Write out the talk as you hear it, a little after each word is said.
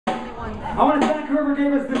I want to thank whoever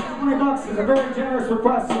gave us this $20. It's a very generous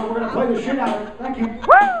request, so we're going to play the shit out of it. Thank you.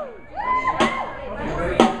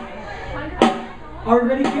 Are we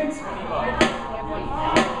ready, kids? Are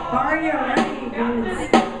you ready, kids?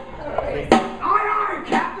 Aye, aye,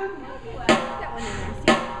 Captain!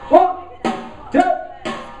 1, 2,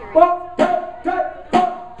 1, 2, 3,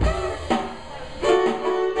 4.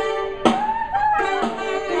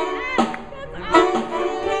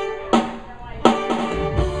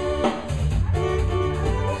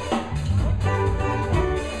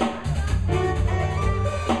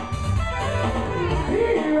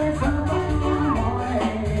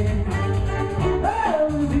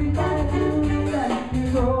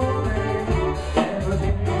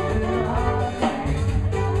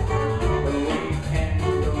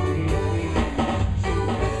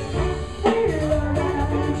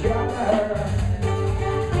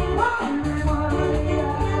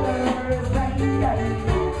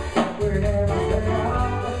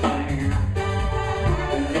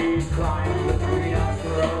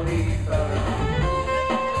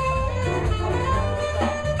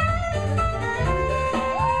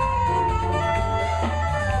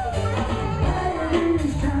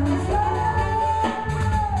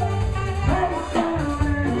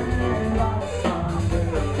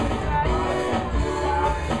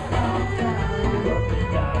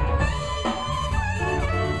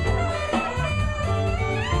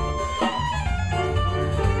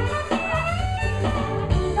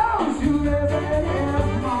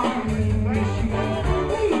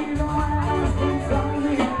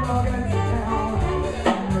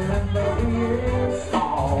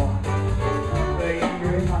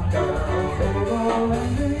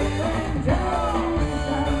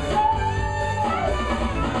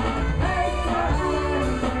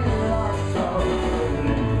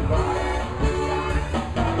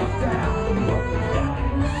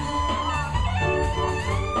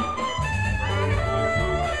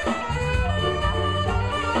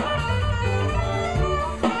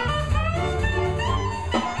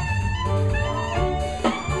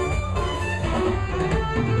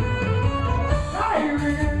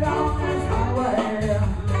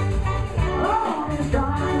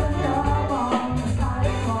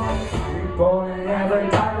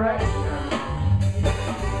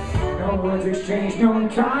 Exchange, no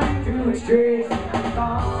time to exchange.